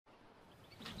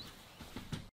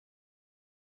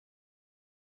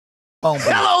Boom,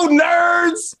 boom. Hello,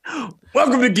 nerds!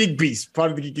 Welcome to Geekbeast, part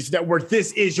of the Geekbeast Network.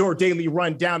 This is your daily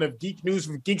rundown of geek news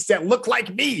from geeks that look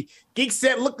like me, geeks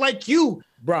that look like you.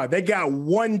 Bro, they got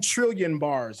 1 trillion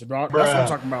bars, bro. That's what I'm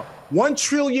talking about. 1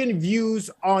 trillion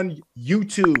views on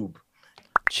YouTube.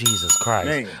 Jesus Christ.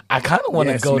 Man. I kind of want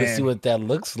to go man. to see what that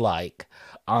looks like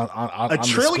on A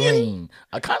trillion? the screen.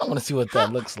 I kind of want to see what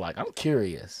that looks like. I'm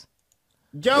curious.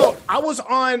 Yo, I was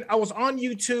on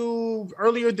YouTube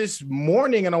earlier this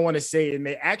morning, and I want to say, and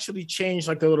they actually changed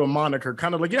like the little moniker,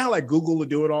 kind of like, you know how like Google will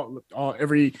do it all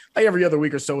every other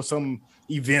week or so, some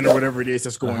event or whatever it is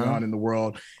that's going on in the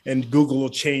world, and Google will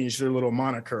change their little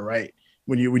moniker, right?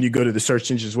 When you go to the search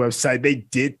engine's website, they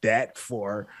did that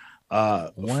for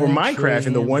Minecraft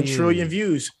and the 1 trillion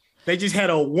views. They just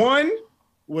had a 1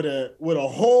 with a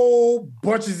whole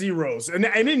bunch of zeros, and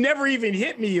it never even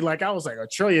hit me. Like I was like, 1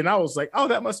 trillion. I was like, oh,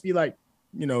 that must be like,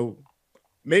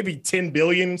 maybe 10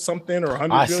 billion something or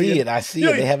 100 billion. I see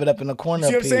it. They have it up in the corner.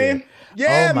 You see what I'm saying?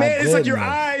 Yeah, man. Goodness. It's like your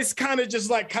eyes kind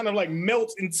of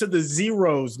melt into the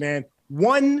zeros, man.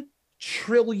 1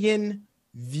 trillion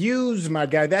views, my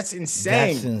guy. That's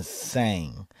insane. That's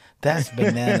insane. That's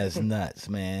bananas nuts,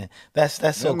 man. That's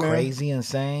so crazy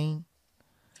insane.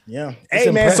 Yeah. It's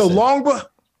hey, man. impressive. So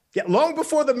long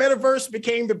before the metaverse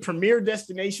became the premier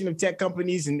destination of tech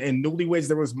companies and newlyweds,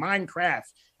 there was Minecraft.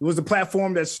 It was a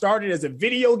platform that started as a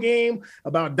video game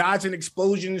about dodging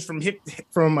explosions from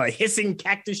hissing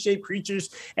cactus-shaped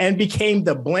creatures and became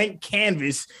the blank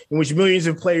canvas in which millions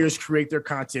of players create their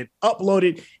content, upload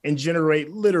it, and generate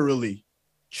literally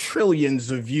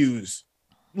trillions of views.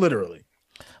 Literally.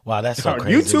 Wow, that's so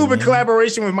crazy. YouTube, in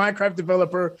collaboration with Minecraft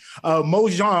developer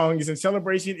Mojang, is in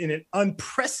celebration in an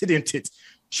unprecedented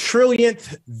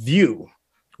trillionth view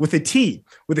with a T,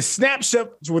 with a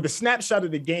snapshot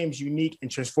of the game's unique and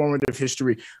transformative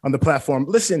history on the platform.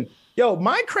 Listen,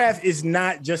 Minecraft is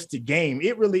not just a game;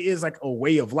 it really is like a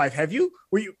way of life.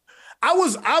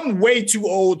 I'm way too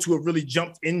old to have really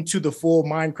jumped into the full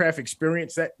Minecraft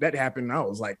experience. That happened. I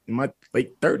was like in my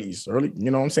late 30s, early.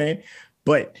 You know what I'm saying?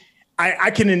 But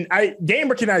game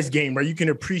recognized game, right? You can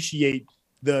appreciate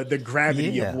the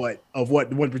gravity of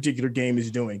what one particular game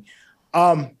is doing.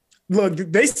 Look,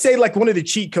 they say like one of the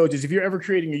cheat codes is if you're ever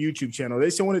creating a YouTube channel, they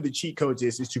say one of the cheat codes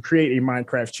is to create a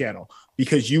Minecraft channel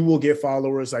because you will get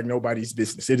followers like nobody's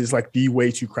business. It is like the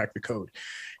way to crack the code.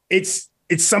 It's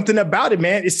something about it,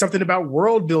 man. It's something about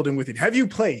world building with it. Have you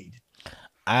played?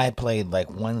 I played like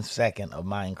 1 second of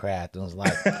Minecraft and was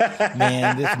like,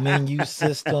 man, this menu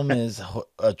system is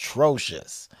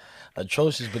atrocious, but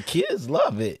kids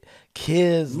love it.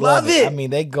 Kids love it. I mean,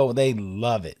 they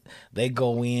love it. They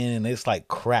go in and it's like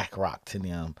crack rock to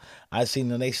them. I seen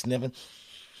them, they sniffing.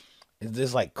 It's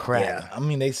just like crack. Yeah. I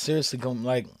mean, they seriously go,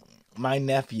 like my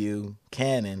nephew,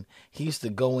 Cannon, he used to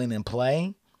go in and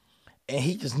play and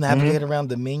he just navigated around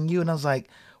the menu. And I was like,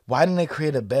 why didn't they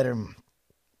create a better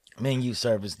menu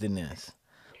service than this?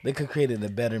 They could create a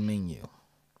better menu.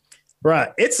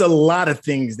 Right. It's a lot of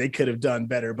things they could have done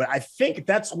better, but I think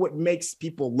that's what makes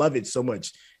people love it so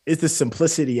much is the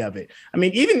simplicity of it. I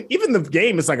mean, even the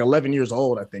game is like 11 years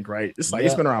old, I think, right? It's like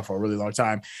it's been around for a really long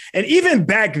time. And even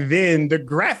back then, the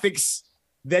graphics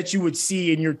that you would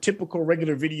see in your typical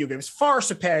regular video games far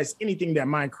surpassed anything that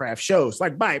Minecraft shows,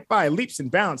 like by leaps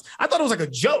and bounds. I thought it was like a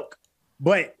joke,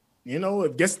 but I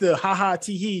guess the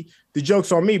tee-hee, the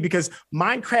joke's on me because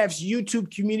Minecraft's YouTube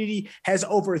community has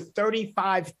over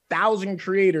 35,000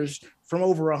 creators from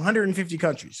over 150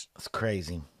 countries. That's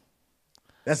crazy.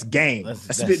 That's game.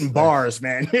 That's spitting bars,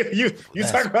 man. you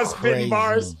talk about spitting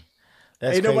bars.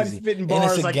 Ain't nobody spitting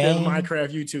bars like that in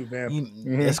Minecraft YouTube,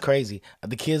 man. It's crazy.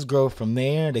 The kids grow from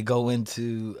there. They go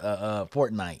into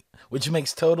Fortnite, which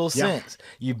makes total sense.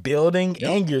 You're building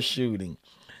and you're shooting.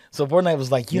 So Fortnite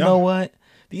was like, you know what?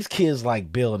 These kids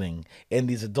like building and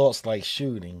these adults like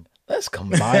shooting. Let's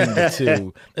combine the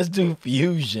two. Let's do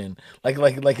fusion. Like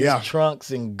it's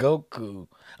Trunks and Goku.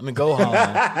 I mean Gohan.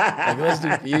 Like let's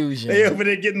do fusion. They over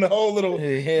there getting the whole little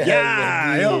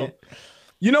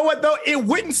You know what though? It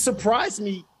wouldn't surprise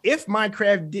me if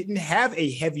Minecraft didn't have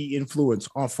a heavy influence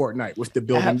on Fortnite with the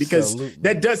building because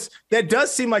that does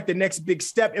seem like the next big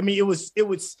step. I mean,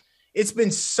 it's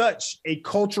been such a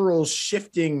cultural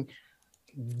shifting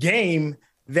game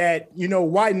that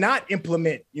why not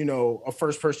implement a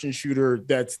first-person shooter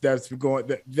a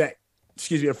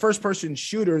first-person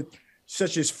shooter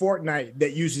such as Fortnite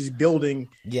that uses building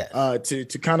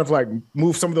to kind of like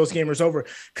move some of those gamers over.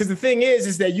 Because the thing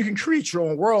is that you can create your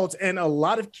own worlds, and a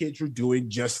lot of kids are doing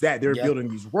just that. They're building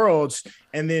these worlds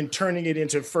and then turning it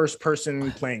into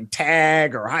first-person, playing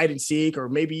tag or hide and seek, or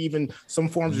maybe even some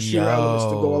forms of shooter elements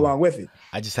to go along with it.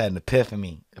 I just had an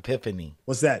epiphany.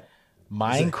 What's that?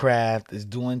 Minecraft is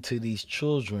doing to these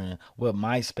children what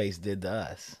MySpace did to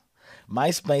us.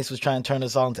 MySpace was trying to turn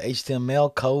us all into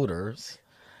HTML coders.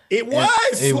 It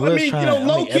was. It was trying.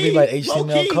 low key, everybody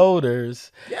HTML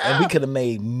coders, yeah. and we could have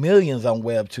made millions on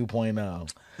Web 2.0.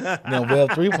 Now Web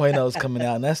 3.0 is coming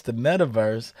out, and that's the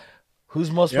metaverse. Who's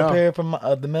most prepared for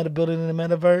the meta building in the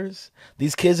metaverse?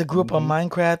 These kids that grew up on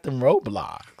Minecraft and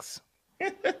Roblox.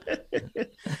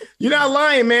 You're not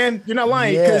lying, man. You're not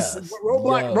lying, because Yes.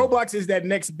 Roblox is that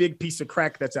next big piece of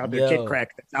crack that's out there, kid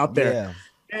crack that's out there. Yeah.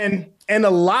 And a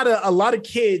lot of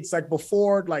kids, like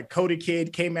before, like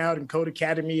CodeKid came out and Code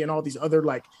Academy and all these other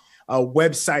like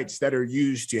websites that are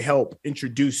used to help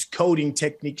introduce coding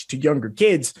techniques to younger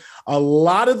kids. A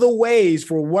lot of the ways,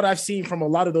 for what I've seen from a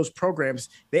lot of those programs,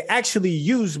 they actually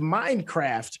use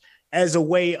Minecraft as a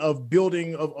way of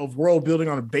building, of world building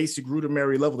on a basic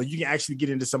rudimentary level. That you can actually get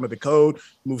into some of the code,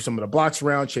 move some of the blocks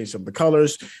around, change some of the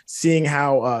colors, seeing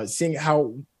how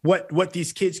what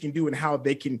these kids can do and how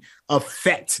they can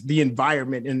affect the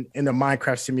environment in a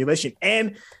Minecraft simulation.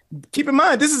 And keep in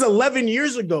mind, this is 11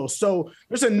 years ago. So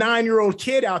there's a 9-year-old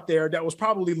kid out there that was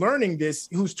probably learning this,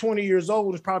 who's 20 years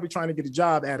old, who's probably trying to get a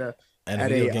job at a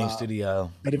video game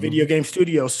studio. At a video game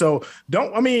studio. So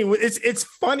it's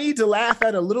funny to laugh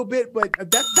at a little bit, but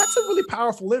that's a really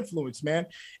powerful influence, man.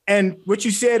 And what you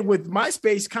said with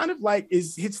MySpace kind of like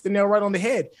hits the nail right on the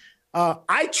head.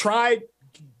 I tried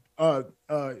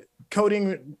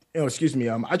coding,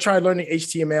 I tried learning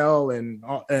HTML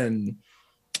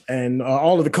and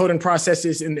all of the coding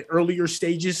processes in the earlier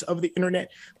stages of the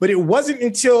internet. But it wasn't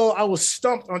until I was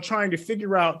stumped on trying to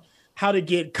figure out how to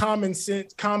get common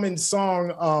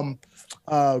song,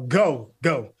 go.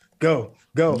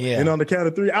 Yeah. And on the count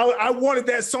of 3, I wanted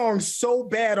that song so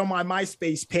bad on my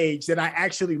MySpace page that I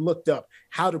actually looked up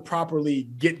how to properly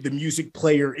get the music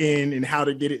player in and how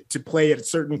to get it to play at a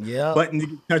certain button to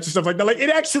touch and stuff like that. Like, it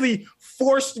actually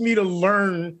forced me to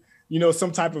learn,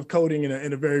 some type of coding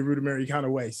in a very rudimentary kind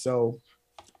of way. So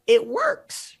it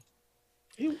works.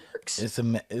 It works.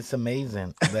 It's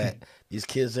amazing that these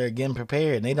kids are getting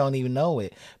prepared and they don't even know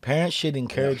it. Parents should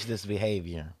encourage this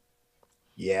behavior.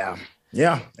 Yeah.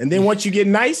 Yeah. And then once you get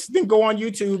nice, then go on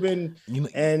YouTube and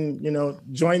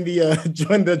join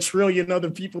the trillion other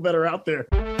people that are out there.